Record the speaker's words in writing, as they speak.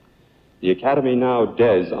The Academy now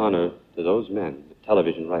does honor to those men, the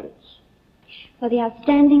television writers. For the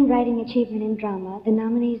outstanding writing achievement in drama, the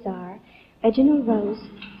nominees are Reginald Rose,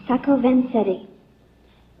 Sacco Vanzetti,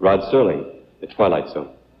 Rod Serling, The Twilight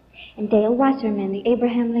Zone. and Dale Wasserman, The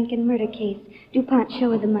Abraham Lincoln Murder Case, DuPont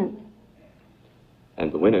Show of the Month.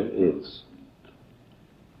 And the winner is...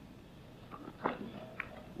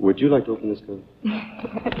 Would you like to open this gun?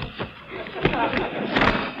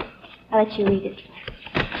 I'll let you read it.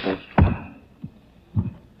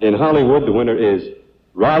 In Hollywood, the winner is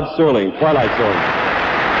Rod Serling, Twilight Zone.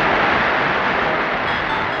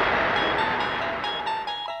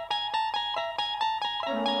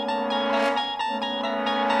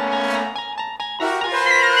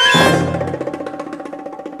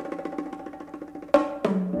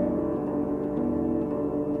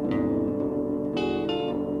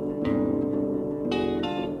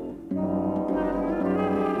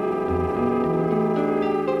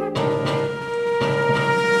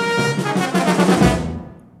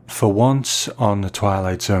 For once on the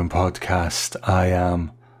Twilight Zone podcast, I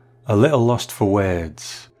am a little lost for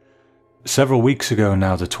words. Several weeks ago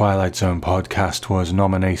now, the Twilight Zone podcast was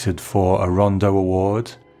nominated for a Rondo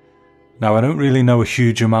Award. Now, I don't really know a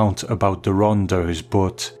huge amount about the Rondos,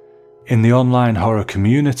 but in the online horror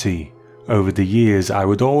community, over the years, I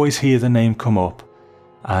would always hear the name come up,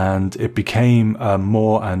 and it became a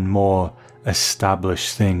more and more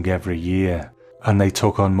established thing every year. And they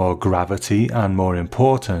took on more gravity and more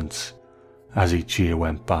importance as each year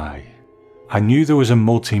went by. I knew there was a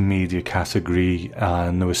multimedia category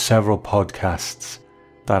and there were several podcasts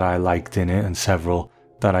that I liked in it and several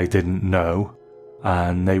that I didn't know,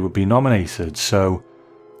 and they would be nominated. So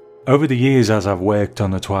over the years as I've worked on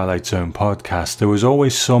the Twilight Zone podcast, there was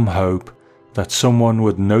always some hope that someone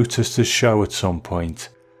would notice the show at some point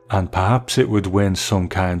and perhaps it would win some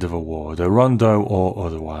kind of award, a Rondo or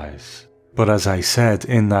otherwise. But as I said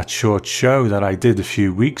in that short show that I did a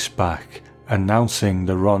few weeks back, announcing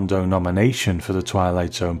the Rondo nomination for the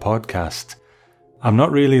Twilight Zone podcast, I'm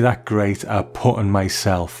not really that great at putting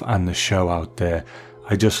myself and the show out there.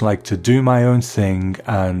 I just like to do my own thing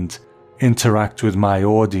and interact with my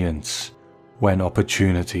audience when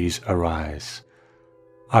opportunities arise.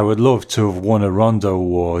 I would love to have won a Rondo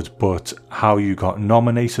award, but how you got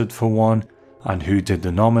nominated for one and who did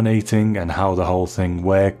the nominating and how the whole thing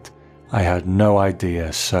worked, I had no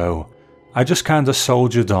idea, so I just kind of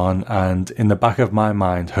soldiered on and in the back of my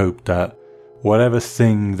mind hoped that whatever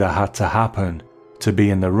thing that had to happen to be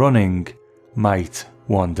in the running might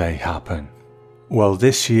one day happen. Well,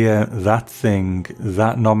 this year, that thing,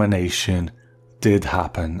 that nomination did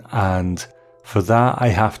happen, and for that I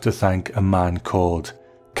have to thank a man called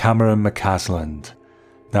Cameron McCasland.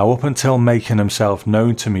 Now, up until making himself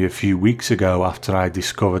known to me a few weeks ago after I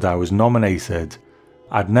discovered I was nominated,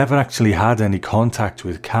 I'd never actually had any contact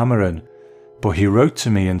with Cameron, but he wrote to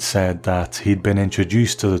me and said that he'd been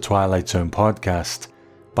introduced to the Twilight Zone podcast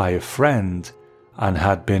by a friend and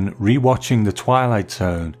had been rewatching the Twilight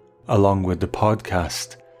Zone along with the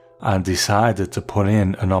podcast and decided to put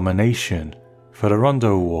in a nomination for the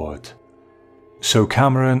Rondo Award. So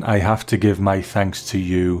Cameron, I have to give my thanks to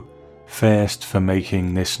you first for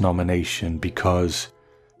making this nomination, because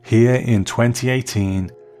here in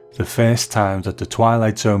 2018, the first time that the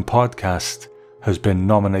Twilight Zone podcast has been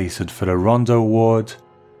nominated for a Rondo Award,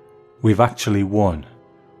 we've actually won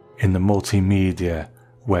in the multimedia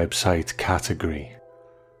website category.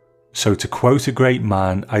 So to quote a great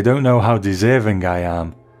man, I don't know how deserving I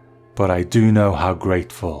am, but I do know how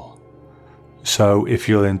grateful. So if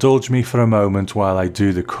you'll indulge me for a moment while I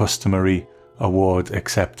do the customary award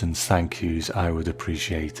acceptance thank yous, I would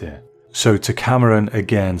appreciate it. So to Cameron,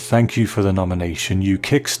 again, thank you for the nomination. You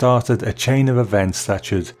kickstarted a chain of events that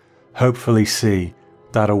should hopefully see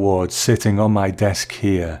that award sitting on my desk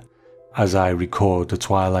here as I record the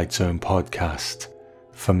Twilight Zone podcast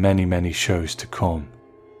for many, many shows to come.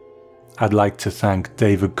 I'd like to thank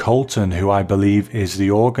David Colton, who I believe is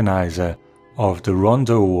the organiser of the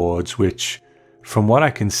Rondo Awards, which, from what I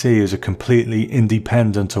can see, is a completely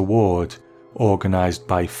independent award organised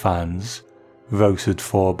by fans, voted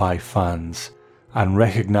for by fans, and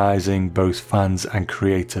recognising both fans and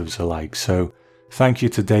creatives alike. So thank you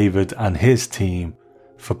to David and his team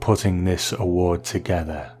for putting this award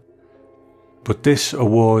together. But this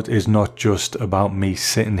award is not just about me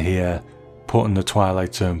sitting here putting the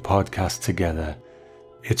Twilight Zone podcast together.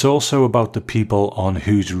 It's also about the people on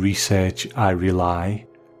whose research I rely,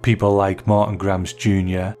 people like Martin Grams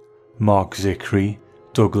Jr., Mark Zickery,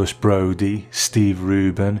 Douglas Brody, Steve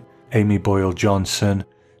Rubin, Amy Boyle Johnson,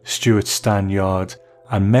 Stuart Stanyard,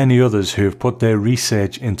 and many others who have put their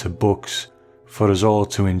research into books for us all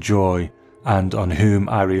to enjoy and on whom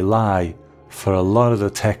I rely for a lot of the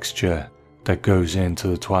texture that goes into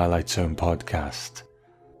the Twilight Zone podcast.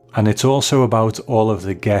 And it's also about all of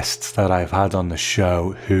the guests that I've had on the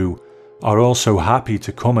show who are also happy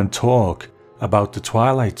to come and talk about the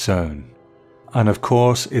Twilight Zone. And of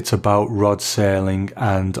course, it's about Rod Serling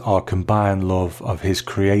and our combined love of his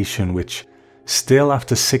creation, which still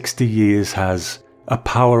after 60 years has a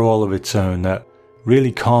power all of its own that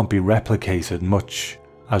really can't be replicated much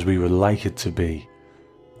as we would like it to be.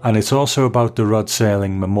 And it's also about the Rod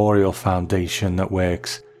Serling Memorial Foundation that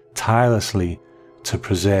works tirelessly to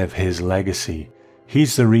preserve his legacy.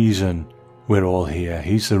 He's the reason we're all here.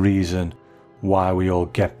 He's the reason why we all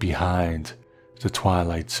get behind the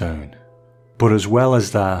Twilight Zone. But as well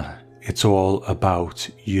as that, it's all about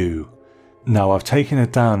you. Now, I've taken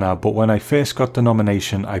it down now, but when I first got the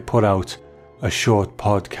nomination, I put out a short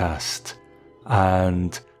podcast.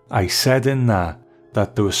 And I said in that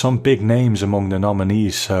there were some big names among the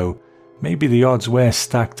nominees, so maybe the odds were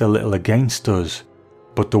stacked a little against us.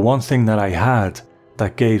 But the one thing that I had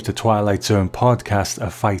that gave the Twilight Zone podcast a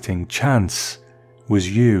fighting chance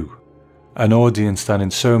was you. An audience that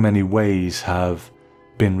in so many ways have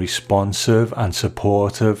been responsive and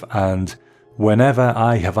supportive, and whenever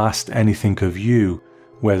I have asked anything of you,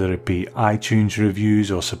 whether it be iTunes reviews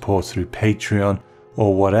or support through Patreon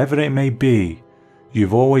or whatever it may be,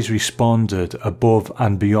 you've always responded above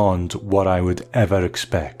and beyond what I would ever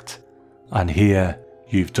expect. And here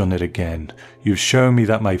you've done it again. You've shown me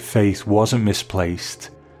that my faith wasn't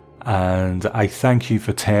misplaced, and I thank you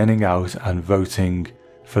for turning out and voting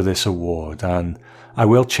for this award, and I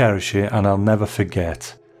will cherish it and I'll never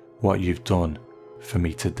forget what you've done for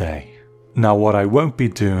me today. Now, what I won't be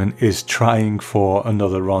doing is trying for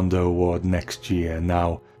another Rondo Award next year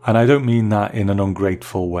now, and I don't mean that in an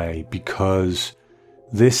ungrateful way, because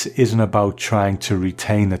this isn't about trying to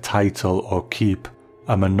retain the title or keep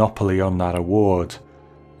a monopoly on that award.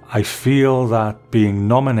 I feel that being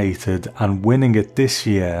nominated and winning it this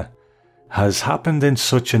year has happened in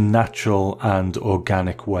such a natural and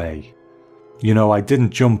organic way. You know, I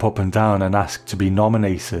didn't jump up and down and ask to be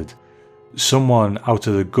nominated. Someone out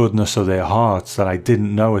of the goodness of their hearts that I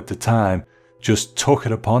didn't know at the time just took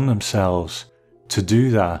it upon themselves to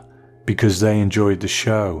do that because they enjoyed the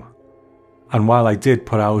show. And while I did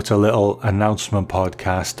put out a little announcement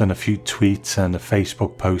podcast and a few tweets and a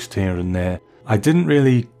Facebook post here and there, I didn't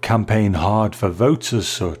really campaign hard for votes as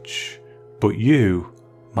such. But you,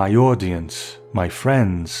 my audience, my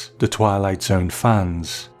friends, the Twilight Zone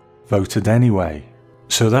fans, voted anyway.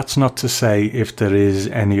 So that's not to say if there is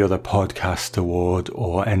any other podcast award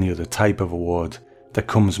or any other type of award that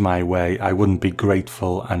comes my way, I wouldn't be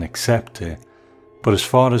grateful and accept it. But as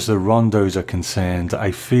far as the Rondos are concerned,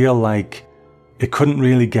 I feel like it couldn't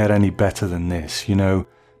really get any better than this. You know,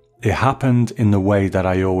 it happened in the way that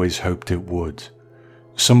I always hoped it would.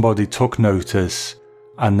 Somebody took notice,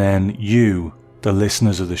 and then you, the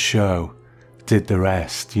listeners of the show, did the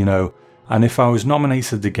rest, you know. And if I was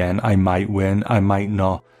nominated again, I might win, I might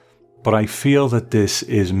not. But I feel that this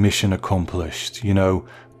is mission accomplished. You know,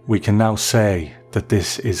 we can now say that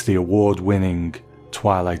this is the award-winning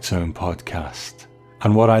Twilight Zone podcast.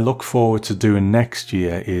 And what I look forward to doing next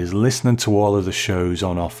year is listening to all of the shows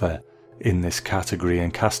on offer in this category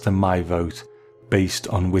and casting my vote based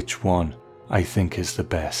on which one I think is the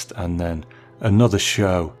best. And then another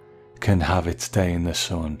show can have its day in the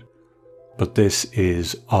sun. But this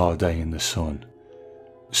is our day in the sun.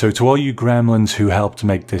 So to all you gremlins who helped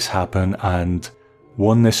make this happen and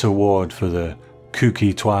won this award for the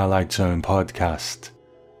kooky Twilight Zone podcast,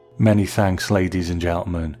 many thanks, ladies and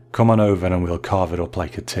gentlemen. Come on over and we'll carve it up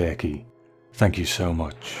like a turkey. Thank you so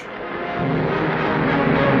much.